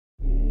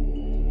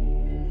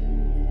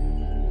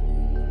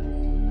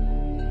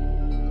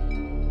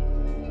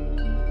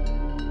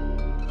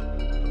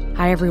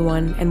Hi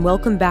everyone, and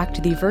welcome back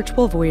to the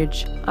Virtual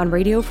Voyage on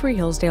Radio Free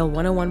Hillsdale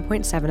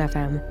 101.7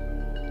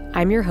 FM.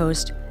 I'm your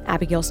host,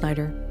 Abigail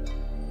Snyder.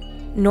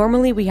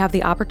 Normally we have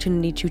the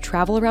opportunity to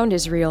travel around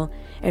Israel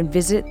and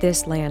visit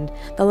this land,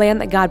 the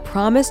land that God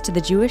promised to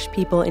the Jewish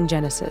people in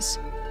Genesis.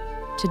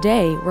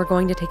 Today, we're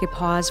going to take a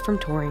pause from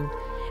touring,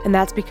 and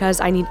that's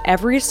because I need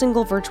every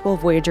single Virtual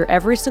Voyager,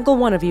 every single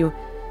one of you,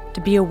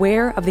 to be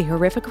aware of the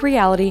horrific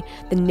reality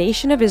the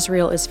nation of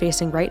Israel is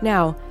facing right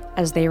now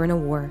as they are in a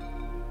war.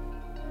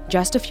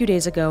 Just a few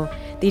days ago,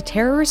 the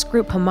terrorist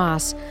group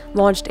Hamas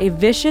launched a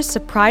vicious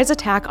surprise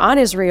attack on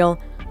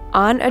Israel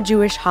on a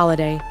Jewish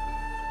holiday.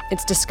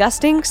 It's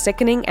disgusting,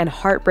 sickening, and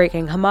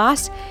heartbreaking.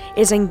 Hamas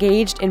is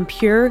engaged in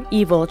pure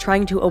evil,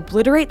 trying to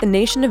obliterate the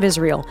nation of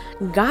Israel,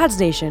 God's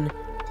nation,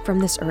 from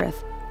this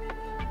earth.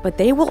 But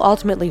they will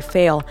ultimately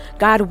fail.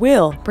 God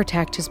will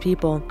protect his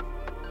people.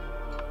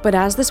 But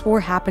as this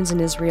war happens in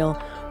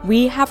Israel,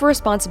 we have a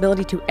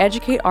responsibility to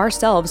educate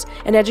ourselves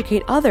and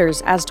educate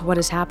others as to what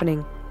is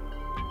happening.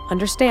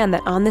 Understand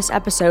that on this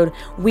episode,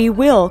 we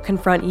will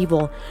confront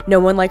evil. No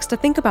one likes to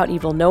think about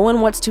evil. No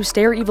one wants to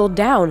stare evil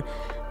down.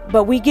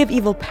 But we give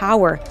evil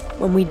power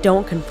when we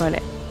don't confront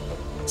it.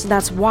 So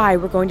that's why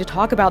we're going to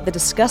talk about the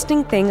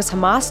disgusting things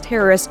Hamas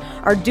terrorists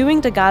are doing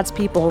to God's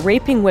people,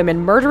 raping women,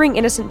 murdering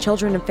innocent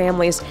children and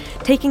families,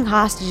 taking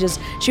hostages,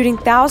 shooting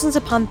thousands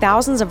upon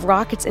thousands of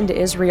rockets into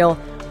Israel.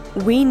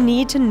 We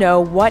need to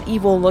know what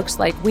evil looks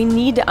like. We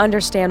need to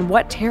understand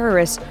what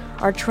terrorists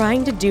are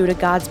trying to do to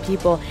God's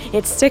people.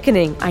 It's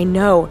sickening, I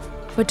know,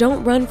 but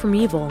don't run from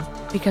evil,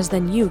 because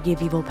then you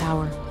give evil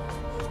power.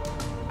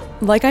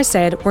 Like I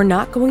said, we're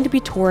not going to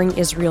be touring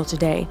Israel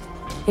today.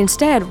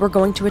 Instead, we're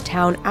going to a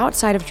town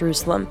outside of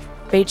Jerusalem,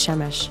 Beit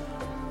Shemesh.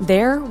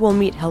 There, we'll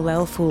meet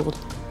Hillel Fuld,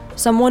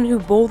 someone who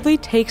boldly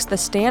takes the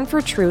stand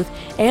for truth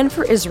and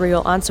for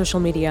Israel on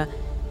social media.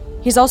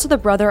 He's also the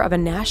brother of a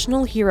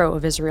national hero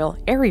of Israel,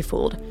 Eri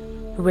Fuld,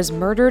 who was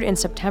murdered in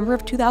September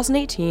of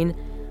 2018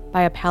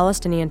 by a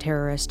Palestinian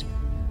terrorist.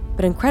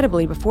 But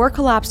incredibly, before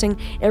collapsing,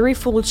 Eri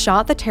Fuld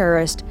shot the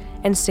terrorist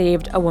and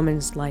saved a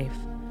woman's life.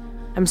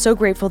 I'm so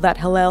grateful that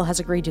Hillel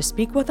has agreed to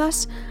speak with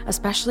us,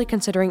 especially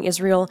considering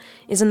Israel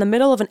is in the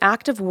middle of an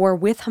active war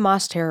with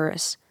Hamas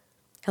terrorists.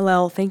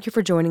 Hillel, thank you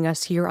for joining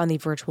us here on the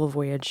Virtual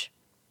Voyage.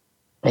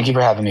 Thank you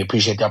for having me.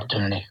 Appreciate the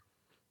opportunity.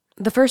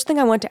 The first thing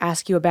I want to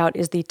ask you about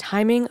is the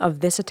timing of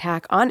this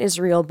attack on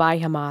Israel by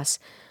Hamas.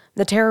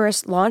 The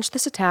terrorists launched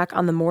this attack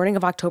on the morning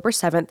of October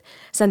 7th,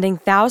 sending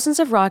thousands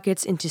of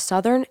rockets into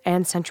southern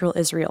and central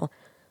Israel.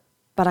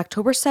 But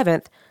October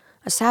 7th,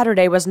 a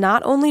Saturday, was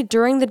not only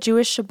during the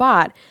Jewish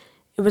Shabbat,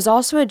 it was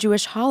also a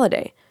Jewish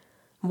holiday.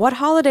 What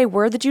holiday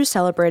were the Jews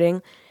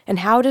celebrating, and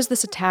how does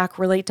this attack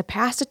relate to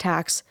past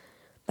attacks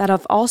that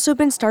have also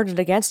been started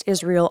against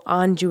Israel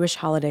on Jewish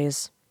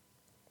holidays?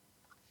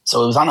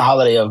 So it was on the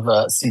holiday of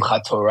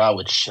Simchat Torah,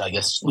 which I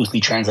guess loosely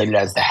translated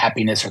as the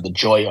happiness or the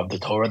joy of the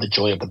Torah, the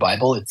joy of the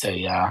Bible. It's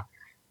a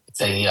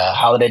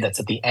holiday that's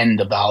at the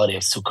end of the holiday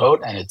of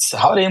Sukkot, and it's a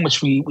holiday in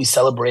which we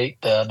celebrate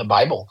the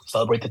Bible,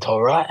 celebrate the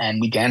Torah, and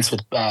we dance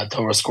with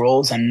Torah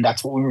scrolls, and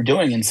that's what we were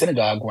doing in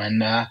synagogue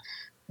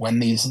when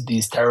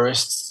these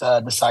terrorists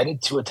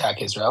decided to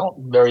attack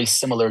Israel, very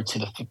similar to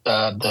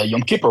the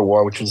Yom Kippur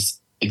War, which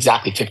was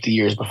exactly 50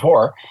 years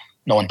before.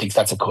 No one thinks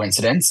that's a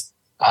coincidence.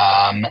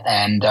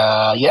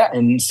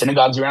 In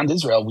synagogues around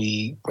Israel,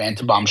 we ran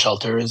to bomb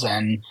shelters,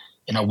 and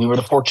we were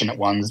the fortunate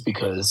ones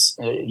because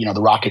the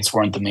rockets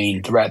weren't the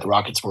main threat. The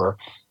rockets were,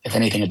 if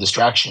anything, a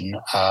distraction.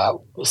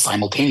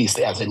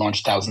 Simultaneously, as they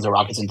launched thousands of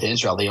rockets into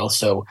Israel, they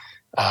also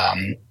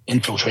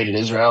infiltrated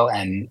Israel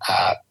and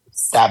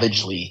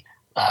savagely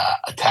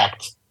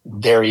attacked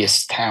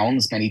various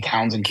towns, many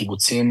towns in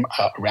kibbutzim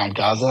around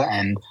Gaza,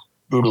 and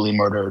brutally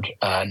murdered,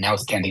 now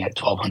standing at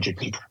 1,200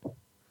 people.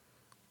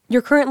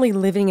 You're currently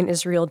living in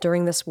Israel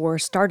during this war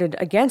started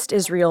against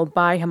Israel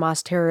by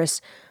Hamas terrorists.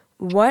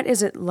 What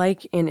is it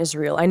like in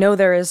Israel? I know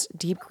there is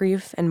deep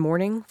grief and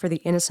mourning for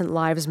the innocent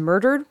lives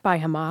murdered by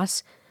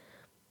Hamas,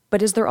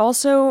 but is there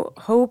also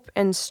hope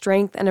and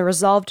strength and a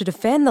resolve to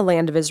defend the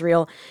land of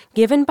Israel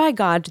given by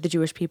God to the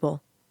Jewish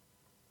people?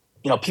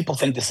 People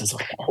think this is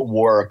a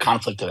war, a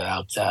conflict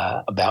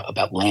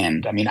about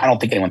land. I mean, I don't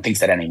think anyone thinks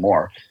that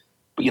anymore.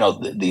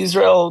 But, the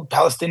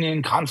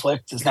Israel-Palestinian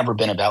conflict has never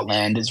been about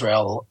land.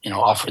 Israel,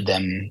 offered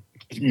them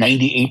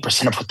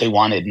 98% of what they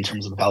wanted in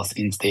terms of the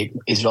Palestinian state.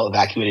 Israel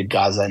evacuated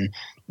Gaza and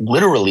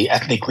literally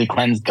ethnically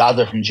cleansed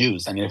Gaza from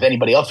Jews. I mean, if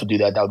anybody else would do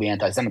that, that would be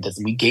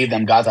anti-Semitism. We gave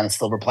them Gaza on a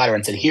silver platter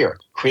and said, here,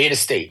 create a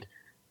state.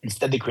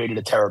 Instead, they created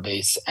a terror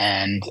base.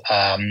 And,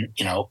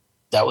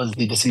 that was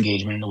the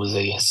disengagement. It was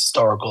a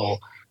historical,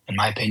 in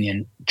my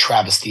opinion,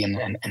 travesty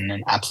and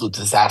an absolute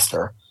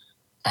disaster.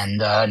 And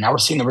now we're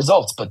seeing the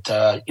results. But,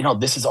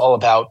 this is all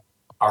about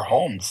our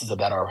home. This is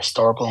about our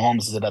historical home.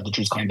 This is about the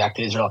Jews coming back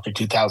to Israel after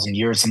 2,000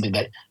 years, something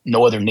that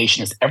no other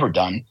nation has ever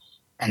done.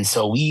 And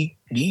so we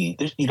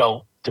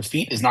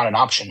defeat is not an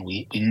option.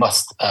 We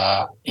must,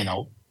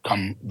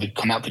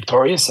 come out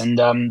victorious. And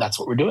that's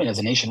what we're doing as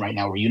a nation right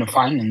now. We're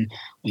unifying, and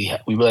we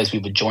realize we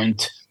have a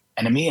joint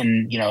enemy,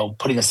 and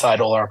putting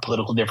aside all our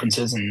political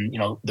differences, and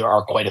there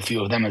are quite a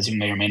few of them, as you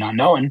may or may not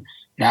know, and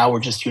now we're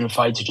just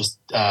unified to just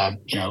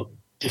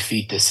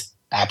defeat this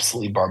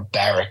absolutely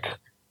barbaric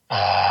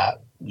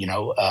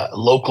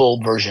local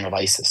version of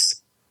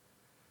ISIS.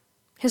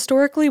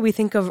 Historically, we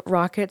think of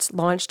rockets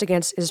launched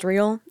against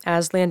Israel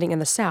as landing in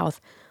the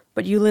south,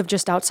 but you live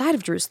just outside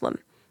of Jerusalem,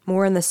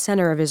 more in the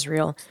center of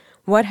Israel.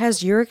 What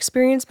has your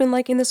experience been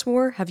like in this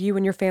war? Have you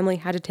and your family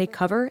had to take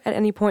cover at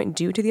any point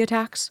due to the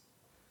attacks?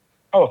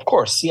 Oh, of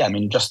course. Yeah. I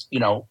mean, just,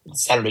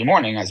 Saturday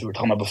morning, as we were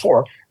talking about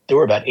before, there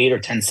were about 8 or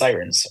 10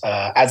 sirens.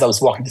 As I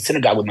was walking to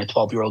synagogue with my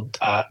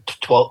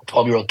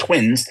 12-year-old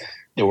twins,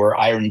 there were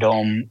Iron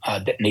Dome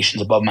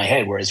detonations above my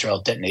head where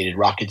Israel detonated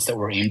rockets that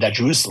were aimed at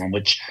Jerusalem,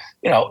 which,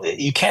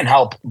 you can't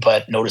help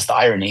but notice the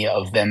irony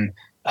of them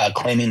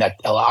claiming that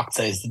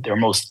Al-Aqsa is their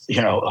most,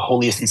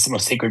 holiest and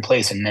most sacred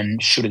place, and then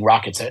shooting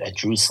rockets at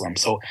Jerusalem.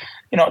 So,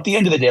 at the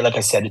end of the day, like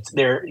I said,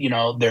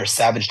 they're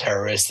savage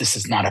terrorists. This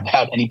is not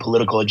about any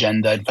political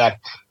agenda. In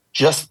fact,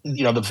 just,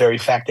 the very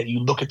fact that you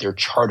look at their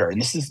charter,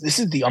 and this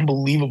is the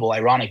unbelievable,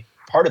 ironic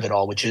part of it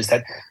all, which is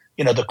that,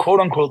 the quote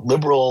unquote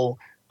liberal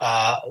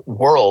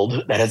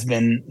world that has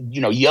been,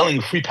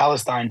 yelling free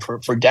Palestine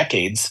for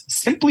decades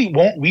simply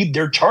won't read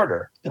their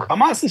charter.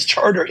 Hamas's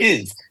charter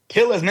is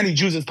kill as many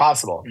Jews as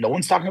possible. No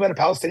one's talking about a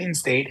Palestinian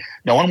state.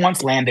 No one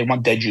wants land. They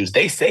want dead Jews.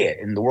 They say it,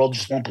 and the world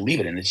just won't believe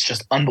it. And it's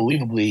just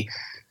unbelievably,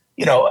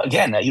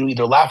 again, you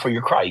either laugh or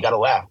you cry. You got to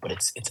laugh, but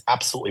it's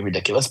absolutely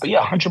ridiculous. But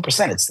yeah,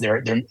 100%. It's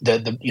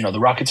the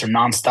rockets are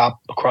nonstop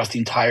across the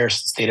entire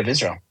state of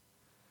Israel.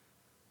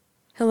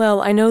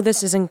 Hillel, I know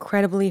this is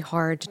incredibly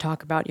hard to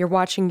talk about. You're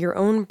watching your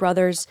own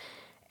brothers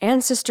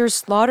and sisters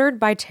slaughtered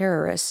by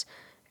terrorists,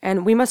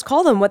 and we must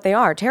call them what they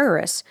are,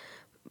 terrorists.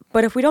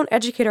 But if we don't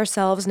educate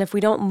ourselves and if we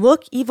don't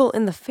look evil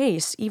in the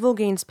face, evil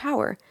gains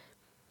power.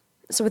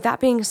 So with that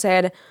being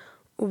said,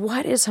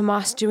 what is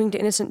Hamas doing to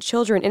innocent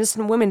children,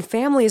 innocent women,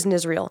 families in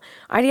Israel?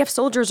 IDF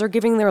soldiers are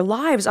giving their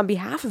lives on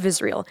behalf of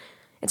Israel.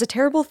 It's a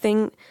terrible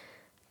thing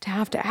to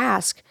have to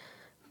ask.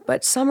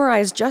 But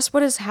summarize just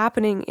what is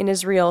happening in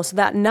Israel so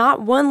that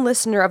not one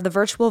listener of the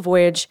virtual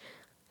voyage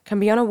can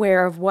be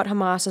unaware of what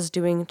Hamas is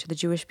doing to the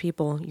Jewish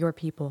people, your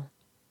people.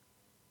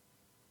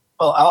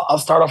 Well, I'll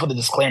start off with a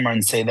disclaimer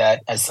and say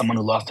that as someone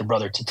who lost a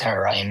brother to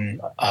terror,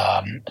 I'm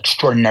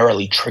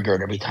extraordinarily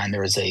triggered every time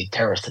there is a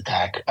terrorist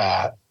attack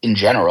in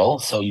general.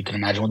 So you can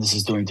imagine what this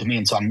is doing to me.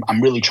 And so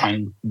I'm really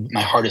trying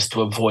my hardest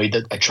to avoid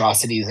the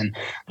atrocities and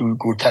the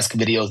grotesque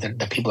videos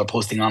that people are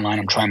posting online.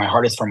 I'm trying my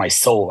hardest for my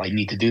soul. I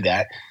need to do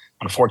that.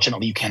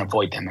 Unfortunately, you can't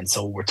avoid them. And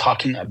so we're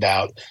talking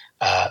about,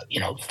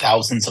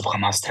 thousands of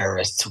Hamas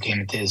terrorists who came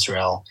into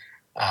Israel,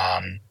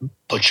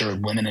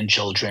 butchered women and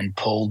children,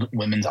 pulled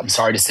women. I'm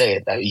sorry to say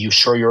it. Are you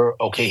sure you're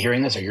okay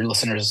hearing this? Are your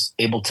listeners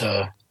able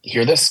to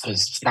hear this?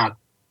 Because it's not,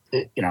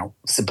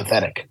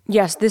 sympathetic.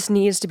 Yes, this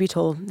needs to be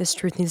told. This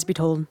truth needs to be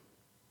told.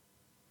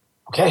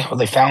 Okay, well,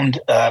 they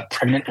found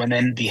pregnant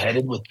women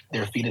beheaded with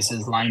their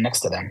fetuses lying next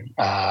to them.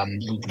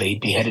 They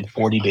beheaded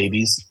 40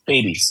 babies.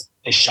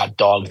 They shot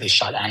dogs. They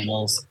shot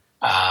animals.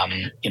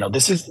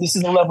 This is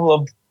the level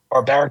of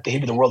barbaric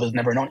behavior the world has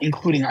never known,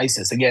 including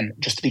ISIS. Again,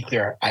 just to be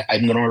clear,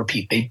 I'm going to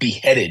repeat, they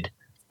beheaded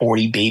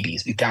 40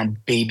 babies. We found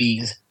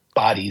babies'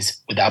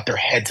 bodies without their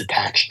heads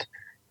attached.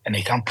 And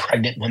they found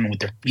pregnant women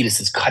with their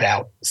fetuses cut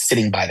out,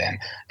 sitting by them.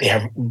 They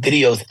have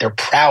videos that they're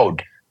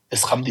proud,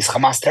 these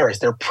Hamas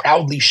terrorists, they're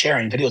proudly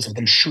sharing videos of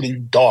them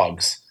shooting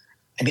dogs.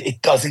 I mean,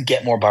 it doesn't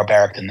get more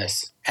barbaric than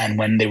this. And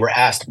when they were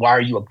asked, why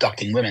are you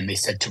abducting women? They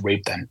said to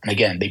rape them. And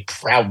again, they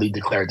proudly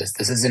declared this.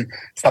 This isn't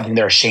something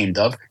they're ashamed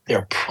of.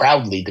 They're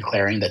proudly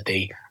declaring that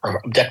they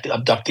are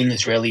abducting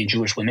Israeli and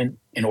Jewish women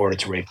in order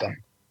to rape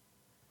them.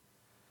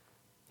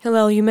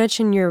 Hillel, you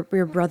mentioned your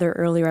brother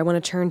earlier. I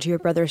want to turn to your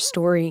brother's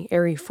story,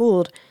 Ari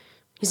Fould.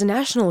 He's a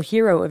national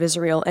hero of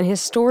Israel, and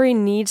his story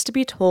needs to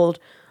be told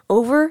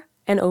over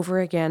and over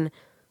again.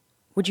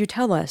 Would you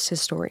tell us his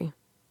story?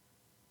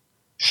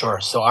 Sure.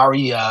 So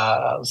Ari,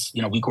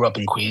 we grew up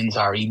in Queens.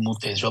 Ari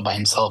moved to Israel by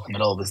himself in the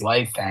middle of his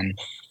life and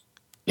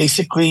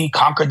basically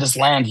conquered this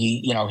land.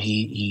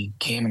 He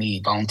came and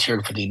he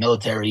volunteered for the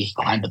military. He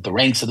climbed up the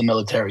ranks of the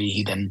military.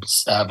 He then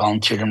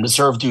volunteered in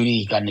reserve duty.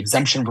 He got an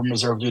exemption from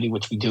reserve duty,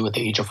 which we do at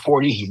the age of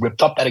 40. He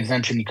ripped up that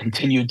exemption. He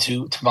continued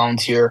to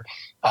volunteer.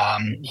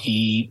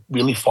 He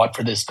really fought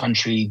for this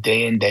country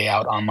day in, day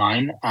out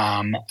online,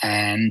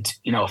 and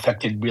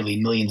affected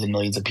really millions and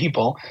millions of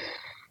people.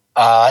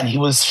 And he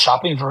was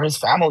shopping for his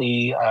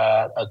family,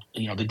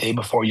 the day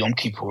before Yom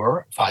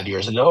Kippur 5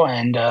 years ago,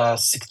 and a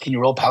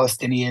 16-year-old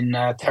Palestinian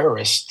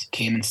terrorist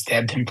came and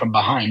stabbed him from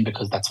behind,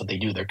 because that's what they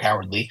do. They're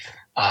cowardly,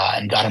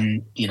 and got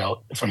him,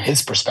 from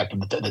his perspective,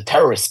 the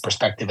terrorist's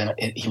perspective, and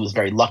he was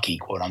very lucky,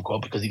 quote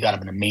unquote, because he got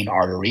him in the main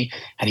artery.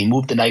 And he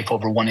moved the knife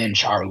over 1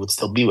 inch, Ari would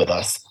still be with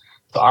us.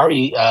 So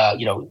Ari,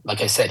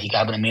 like I said, he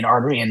got him in the main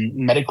artery, and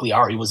medically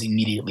Ari was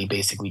immediately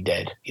basically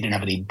dead. He didn't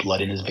have any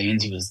blood in his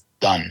veins. He was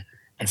done.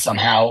 And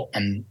somehow,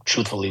 and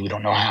truthfully, we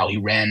don't know how, he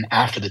ran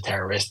after the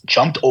terrorist,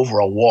 jumped over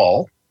a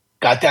wall,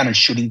 got down in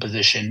shooting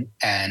position,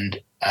 and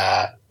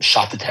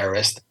shot the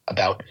terrorist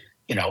about,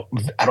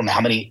 I don't know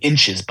how many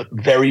inches, but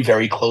very,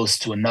 very close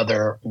to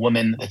another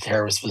woman the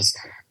terrorist was,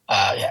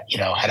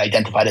 had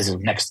identified as his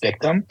next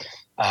victim.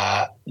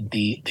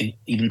 The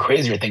even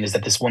crazier thing is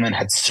that this woman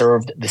had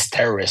served this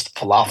terrorist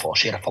falafel.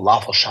 She had a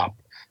falafel shop.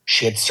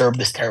 She had served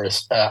this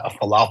terrorist a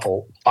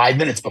falafel 5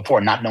 minutes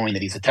before, not knowing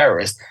that he's a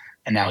terrorist.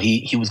 And now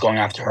he was going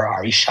after her.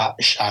 Ari shot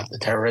the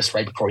terrorist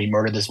right before he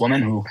murdered this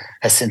woman, who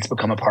has since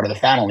become a part of the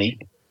family.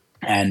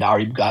 And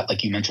Ari got,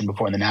 like you mentioned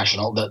before, in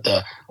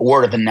the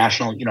award of the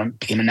national,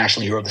 became a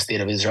national hero of the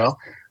state of Israel.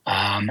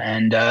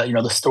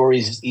 The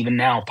stories, even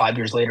now, 5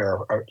 years later,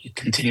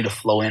 continue to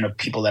flow in of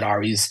people that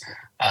Ari's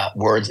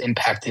words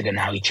impacted and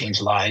how he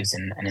changed lives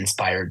and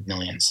inspired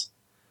millions.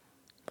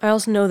 I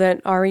also know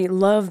that Ari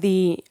loved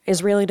the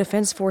Israeli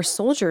Defense Force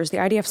soldiers, the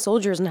IDF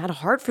soldiers, and had a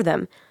heart for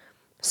them.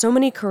 So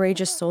many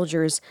courageous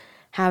soldiers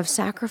have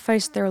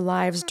sacrificed their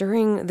lives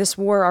during this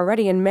war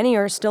already, and many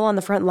are still on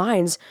the front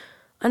lines,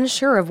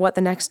 unsure of what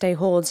the next day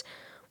holds.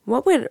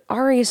 What would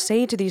Ari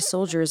say to these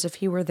soldiers if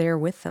he were there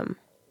with them?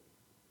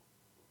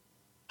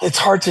 It's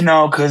hard to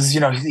know because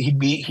he'd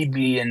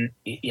be in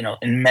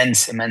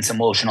immense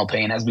emotional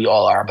pain, as we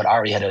all are. But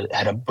Ari had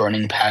a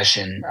burning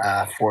passion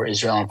for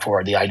Israel and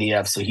for the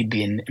IDF, so he'd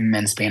be in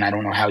immense pain. I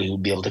don't know how he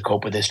would be able to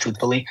cope with this,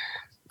 truthfully.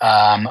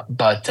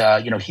 But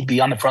he'd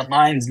be on the front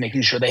lines,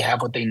 making sure they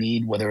have what they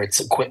need, whether it's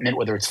equipment,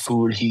 whether it's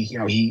food.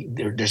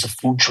 There's a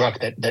food truck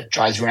that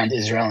drives around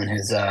Israel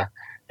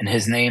in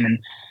his name, and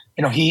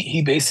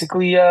he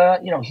basically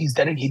he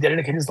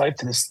dedicated his life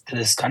to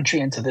this country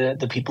and to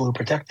the people who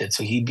protect it.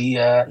 So he'd be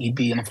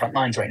in the front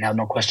lines right now,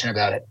 no question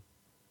about it.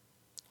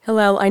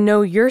 Hillel, I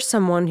know you're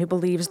someone who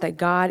believes that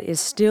God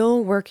is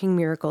still working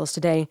miracles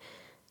today,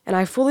 and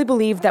I fully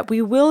believe that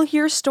we will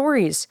hear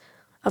stories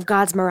of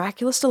God's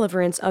miraculous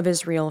deliverance of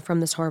Israel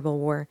from this horrible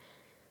war.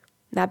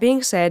 That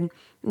being said,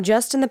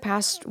 just in the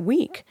past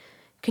week,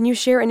 can you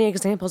share any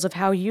examples of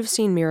how you've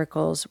seen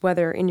miracles,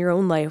 whether in your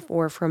own life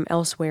or from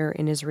elsewhere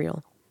in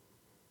Israel?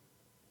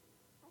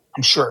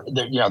 I'm sure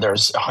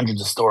there's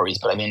hundreds of stories,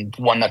 but I mean,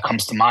 one that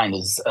comes to mind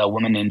is a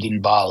woman named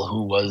Inbal,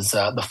 who was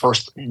the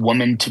first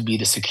woman to be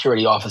the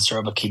security officer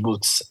of a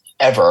kibbutz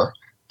ever.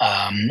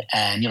 And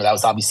that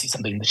was obviously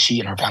something that she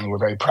and her family were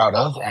very proud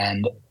of,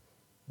 and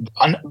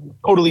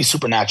totally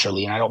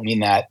supernaturally. And I don't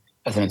mean that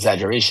as an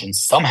exaggeration.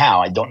 Somehow,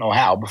 I don't know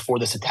how, before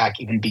this attack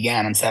even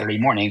began on Saturday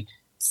morning,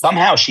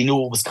 somehow she knew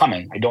what was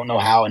coming. I don't know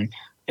how. And,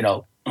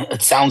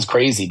 it sounds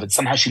crazy, but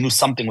somehow she knew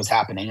something was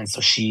happening. And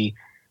so she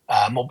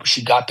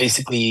got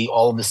basically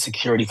all of the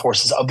security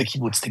forces of the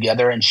kibbutz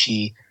together, and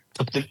she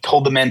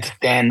told the men to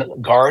stand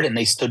guard, and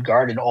they stood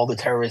guard, and all the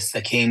terrorists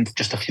that came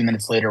just a few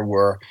minutes later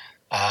were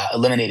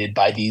eliminated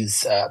by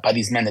these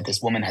men that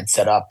this woman had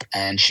set up,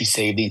 and she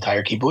saved the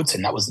entire kibbutz.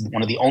 And that was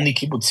one of the only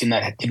kibbutzim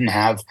that didn't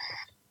have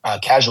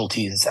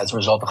casualties as a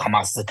result of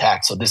Hamas's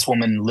attack. So this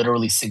woman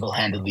literally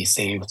single-handedly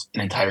saved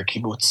an entire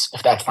kibbutz.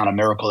 If that's not a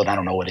miracle, then I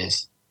don't know what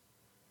is.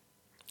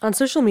 On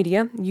social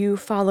media, you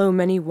follow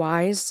many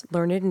wise,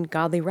 learned, and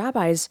godly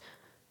rabbis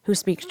who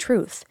speak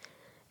truth,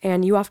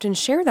 and you often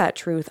share that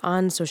truth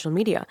on social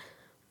media.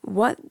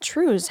 What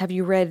truths have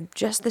you read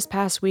just this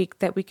past week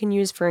that we can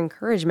use for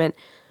encouragement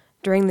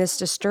during this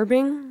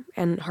disturbing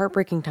and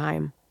heartbreaking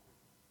time?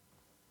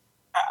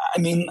 I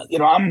mean,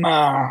 I'm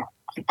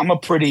a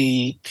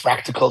pretty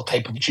practical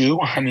type of Jew.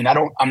 I mean, I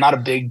don't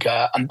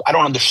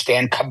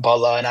understand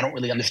Kabbalah, and I don't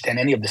really understand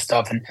any of this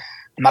stuff. And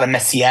I'm not a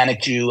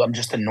messianic Jew. I'm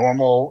just a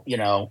normal,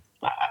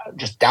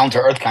 just down to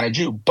earth kind of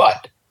Jew.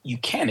 But you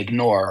can't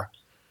ignore,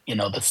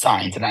 the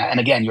signs. And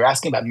again, you're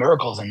asking about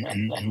miracles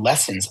and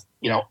lessons.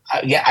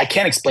 I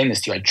can't explain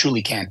this to you. I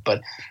truly can't.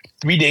 But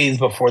 3 days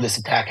before this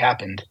attack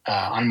happened,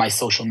 on my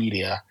social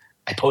media,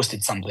 I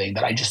posted something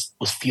that I just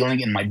was feeling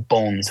in my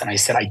bones. And I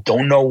said, I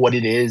don't know what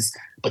it is,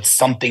 but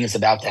something is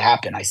about to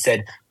happen. I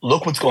said,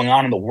 look what's going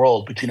on in the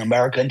world between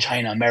America and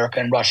China, America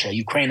and Russia,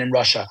 Ukraine and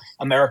Russia,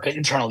 America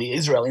internally,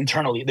 Israel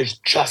internally.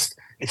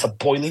 It's a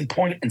boiling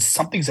point, and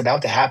something's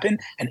about to happen,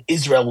 and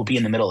Israel will be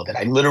in the middle of it.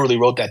 I literally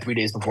wrote that 3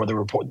 days before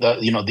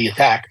the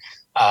attack.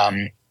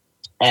 And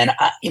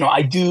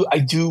I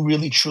do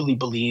really truly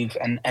believe,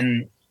 and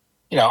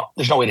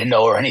there's no way to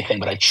know or anything,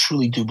 but I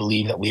truly do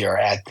believe that we are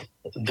at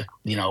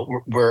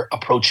we're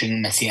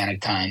approaching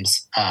messianic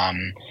times.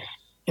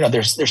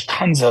 There's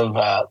tons of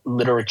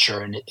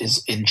literature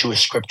in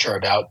Jewish scripture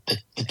about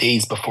the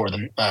days before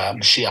the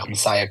Mashiach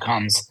Messiah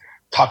comes.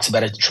 Talks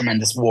about a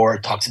tremendous war.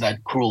 It talks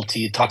about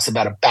cruelty. It talks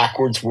about a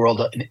backwards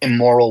world, an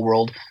immoral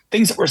world.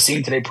 Things that we're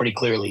seeing today pretty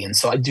clearly. And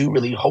so I do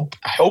really hope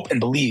and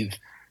believe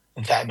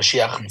that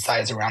Mashiach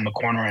Messiah is around the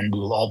corner, and we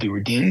will all be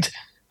redeemed.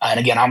 And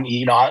again,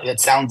 it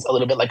sounds a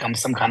little bit like I'm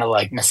some kind of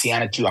like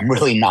messianic Jew. I'm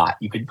really not.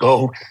 You could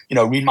go,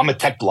 read. I'm a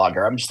tech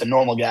blogger. I'm just a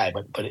normal guy,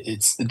 but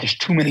there's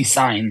too many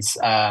signs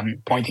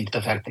pointing to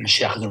the fact that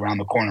Mashiach is around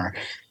the corner.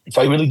 And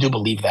so I really do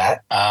believe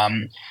that.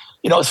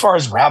 As far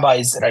as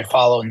rabbis that I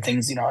follow and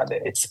things,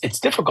 it's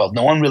difficult.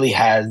 No one really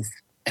has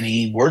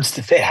any words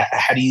to say.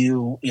 How do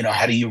you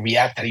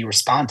react? How do you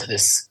respond to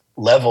this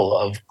level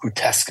of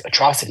grotesque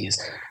atrocities?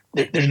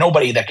 There's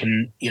nobody that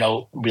can,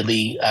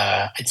 really,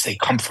 I'd say,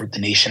 comfort the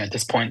nation at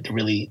this point. There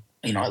really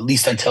at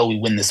least until we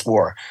win this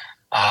war.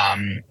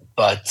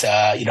 But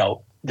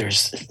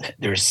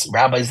there's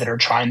rabbis that are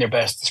trying their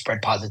best to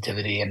spread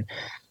positivity, and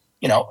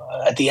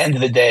at the end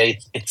of the day,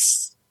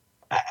 it's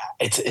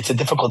a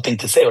difficult thing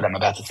to say what I'm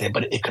about to say,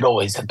 but it could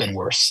always have been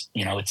worse.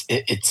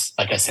 It's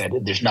like I said,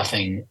 there's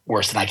nothing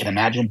worse than I can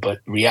imagine. But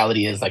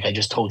reality is, like I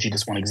just told you,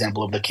 this one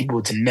example of the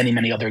kibbutz and many,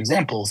 many other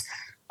examples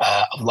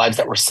of lives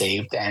that were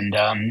saved. And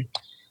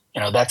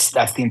that's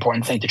the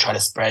important thing, to try to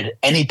spread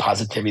any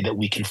positivity that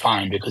we can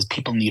find, because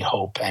people need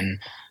hope. And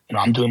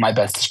I'm doing my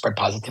best to spread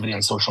positivity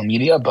on social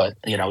media, but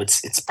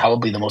it's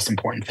probably the most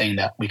important thing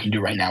that we can do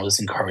right now is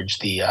encourage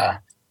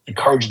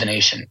the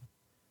nation.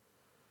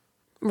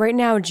 Right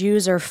now,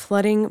 Jews are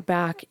flooding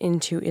back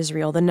into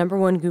Israel. The number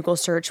one Google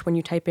search when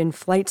you type in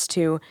flights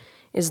to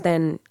is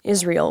then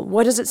Israel.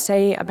 What does it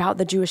say about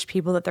the Jewish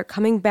people that they're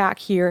coming back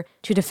here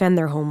to defend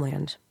their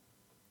homeland?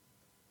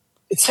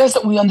 It says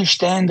that we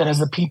understand that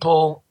as a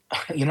people,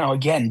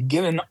 again,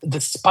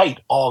 despite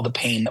all the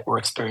pain that we're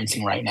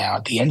experiencing right now,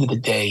 at the end of the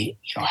day,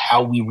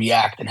 how we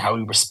react and how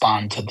we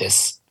respond to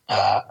this,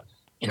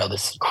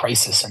 this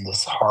crisis and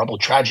this horrible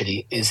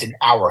tragedy is in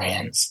our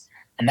hands.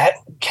 And that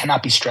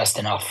cannot be stressed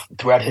enough.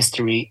 Throughout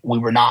history, we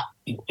were not,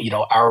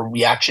 our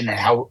reaction and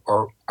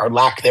or our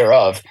lack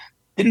thereof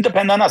didn't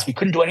depend on us. We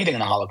couldn't do anything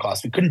in the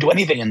Holocaust. We couldn't do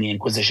anything in the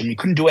Inquisition. We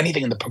couldn't do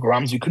anything in the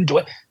pogroms. We couldn't do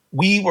it.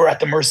 We were at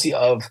the mercy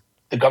of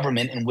the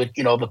government in which,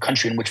 the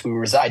country in which we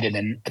resided.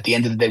 And at the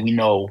end of the day, we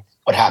know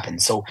what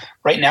happened. So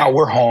right now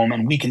we're home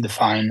and we can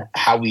define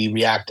how we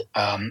react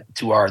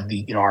to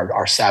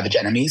our savage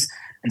enemies.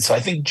 And so I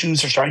think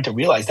Jews are starting to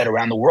realize that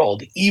around the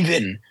world,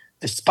 even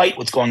despite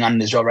what's going on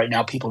in Israel right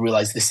now, people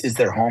realize this is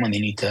their home and they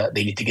need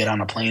to get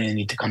on a plane and they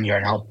need to come here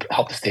and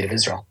help the state of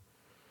Israel.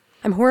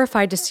 I'm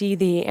horrified to see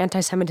the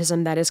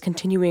anti-Semitism that is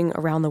continuing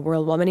around the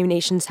world. While many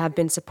nations have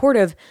been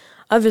supportive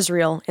of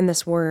Israel in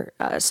this war,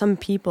 some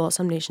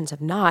nations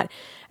have not.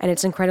 And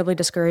it's incredibly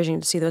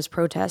discouraging to see those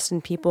protests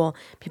and people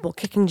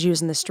kicking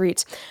Jews in the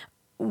streets.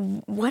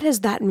 What does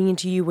that mean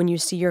to you when you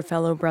see your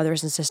fellow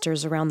brothers and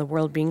sisters around the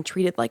world being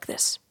treated like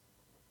this?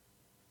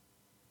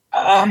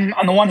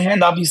 On the one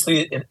hand,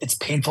 obviously, it's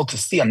painful to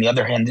see. On the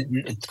other hand,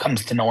 it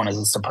comes to no one as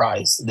a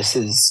surprise. This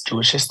is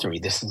Jewish history.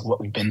 This is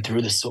what we've been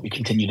through. This is what we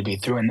continue to be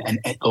through and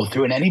go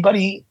through. And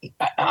anybody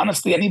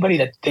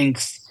that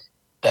thinks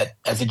that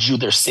as a Jew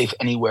they're safe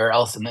anywhere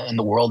else in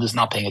the world is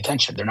not paying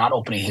attention. They're not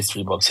opening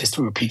history books.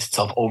 History repeats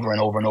itself over and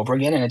over and over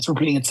again, and it's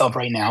repeating itself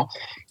right now.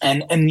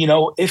 And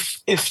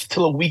if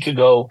till a week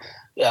ago,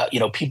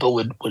 people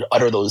would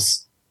utter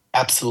those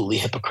absolutely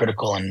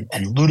hypocritical and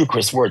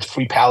ludicrous words,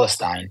 "Free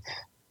Palestine,"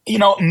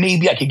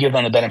 maybe I could give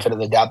them the benefit of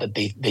the doubt that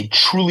they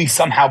truly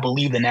somehow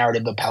believe the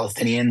narrative of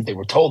Palestinians. They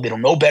were told they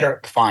don't know better,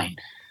 fine.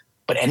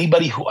 But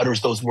anybody who utters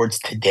those words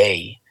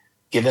today,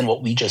 given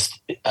what we just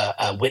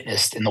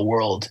witnessed in the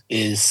world,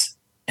 is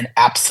an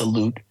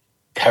absolute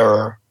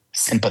terror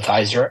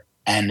sympathizer.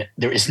 And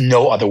there is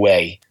no other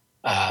way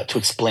to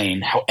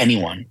explain how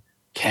anyone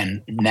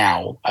can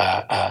now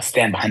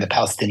stand behind the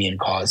Palestinian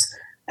cause.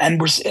 And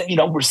we're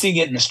seeing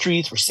it in the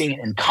streets. We're seeing it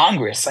in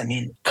Congress. I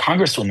mean,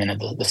 congresswomen of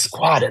the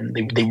squad, and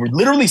they were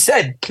literally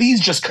said,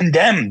 please just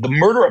condemn the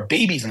murder of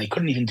babies. And they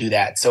couldn't even do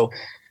that. So,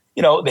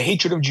 the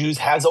hatred of Jews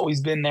has always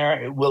been there.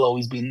 It will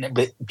always be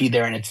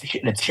there. And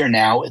it's here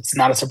now. It's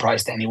not a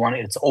surprise to anyone.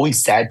 It's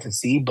always sad to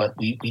see, but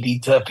we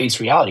need to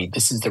face reality.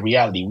 This is the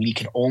reality. We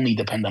can only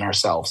depend on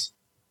ourselves.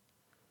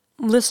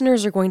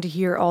 Listeners are going to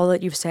hear all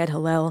that you've said,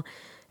 Hillel,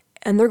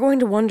 and they're going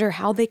to wonder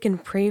how they can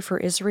pray for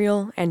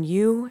Israel and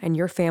you and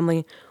your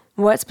family.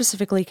 What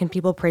specifically can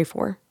people pray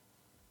for?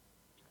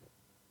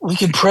 We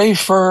can pray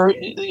for,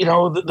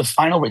 the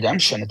final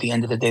redemption. At the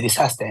end of the day, this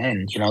has to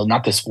end,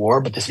 not this war,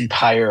 but this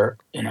entire,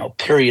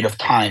 period of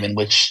time in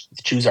which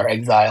the Jews are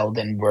exiled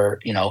and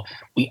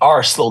we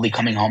are slowly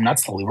coming home, not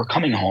slowly, we're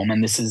coming home.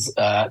 And this is,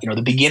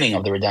 the beginning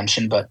of the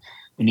redemption, but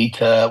we need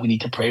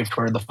to pray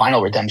for the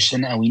final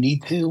redemption, and we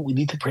need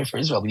to pray for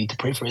Israel. We need to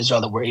pray for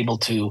Israel that we're able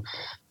to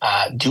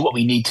do what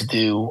we need to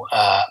do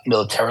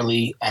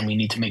militarily, and we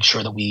need to make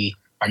sure that we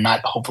are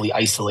not hopefully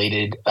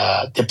isolated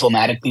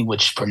diplomatically,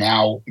 which for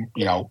now,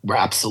 we're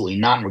absolutely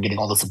not, and we're getting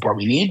all the support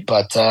we need,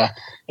 but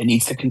it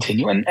needs to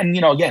continue. And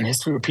again,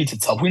 history repeats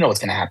itself. We know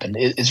what's going to happen.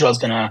 Israel's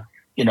going to,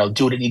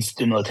 do what it needs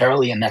to do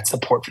militarily, and that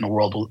support from the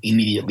world will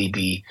immediately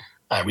be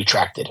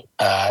retracted.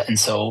 And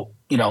so,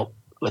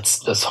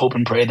 let's hope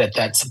and pray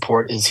that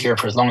support is here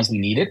for as long as we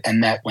need it,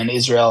 and that when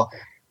Israel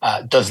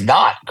does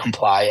not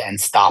comply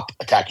and stop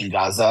attacking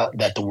Gaza,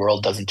 that the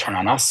world doesn't turn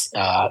on us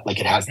like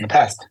it has in the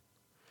past.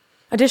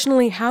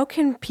 Additionally, how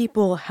can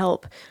people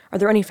help? Are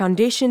there any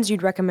foundations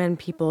you'd recommend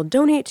people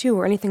donate to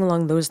or anything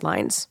along those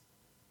lines?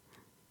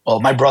 Well,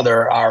 my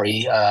brother,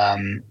 Ari,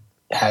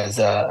 has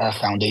a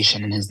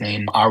foundation in his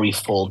name,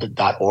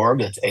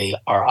 arifuld.org. It's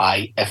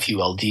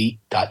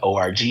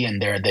ARIFULD.org.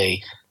 And there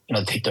they,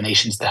 take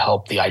donations to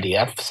help the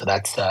IDF. So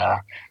that's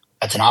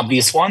an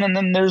obvious one. And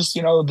then there's,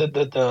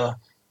 the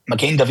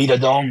Magen David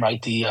Adom,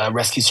 right? The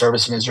rescue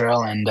service in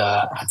Israel, and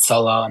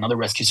Hatzalah, another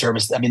rescue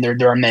service. I mean,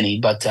 there are many,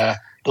 but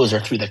those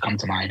are three that come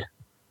to mind.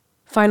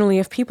 Finally,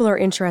 if people are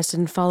interested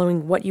in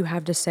following what you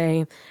have to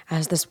say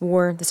as this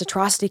war, this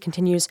atrocity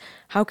continues,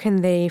 how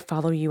can they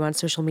follow you on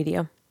social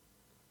media?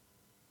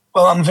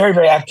 Well, I'm very,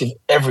 very active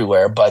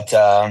everywhere, but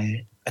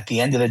at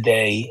the end of the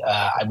day,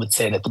 I would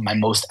say that my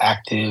most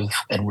active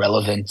and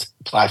relevant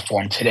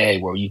platform today,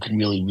 where you can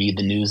really read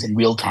the news in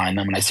real time,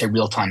 and when I say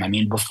real time, I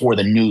mean before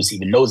the news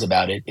even knows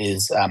about it,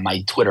 is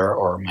my Twitter,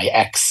 or my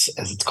X,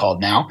 as it's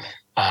called now.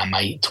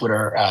 My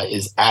Twitter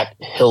is at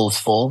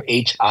Hillsfold,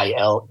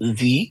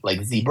 HILZ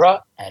like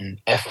zebra,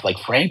 and F like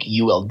Frank,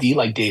 ULD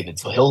like David.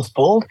 So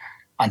Hillsfold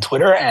on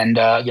Twitter, and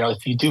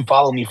if you do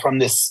follow me from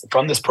this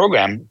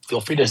program,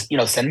 feel free to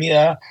send me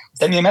a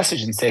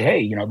message and say,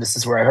 hey, this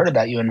is where I heard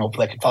about you, and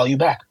hopefully I can follow you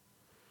back.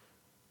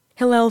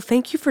 Hillel,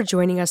 thank you for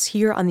joining us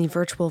here on the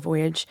Virtual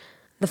Voyage.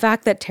 The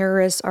fact that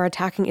terrorists are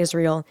attacking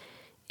Israel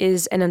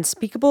is an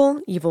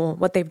unspeakable evil.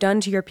 What they've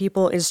done to your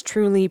people is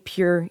truly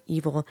pure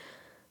evil.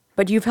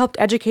 But you've helped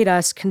educate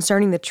us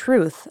concerning the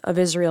truth of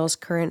Israel's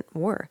current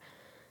war.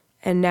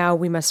 And now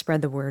we must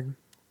spread the word.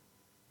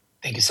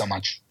 Thank you so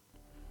much.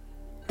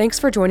 Thanks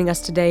for joining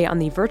us today on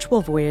the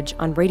Virtual Voyage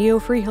on Radio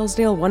Free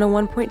Hillsdale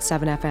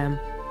 101.7 FM.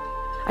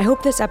 I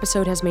hope this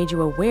episode has made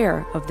you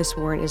aware of this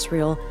war in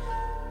Israel,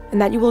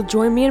 and that you will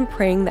join me in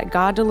praying that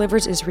God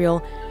delivers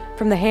Israel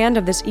from the hand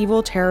of this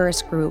evil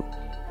terrorist group.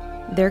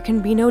 There can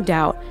be no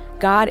doubt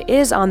God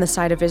is on the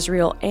side of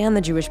Israel and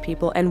the Jewish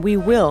people, and we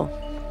will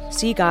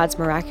see God's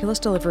miraculous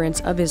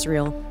deliverance of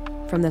Israel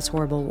from this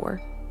horrible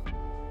war.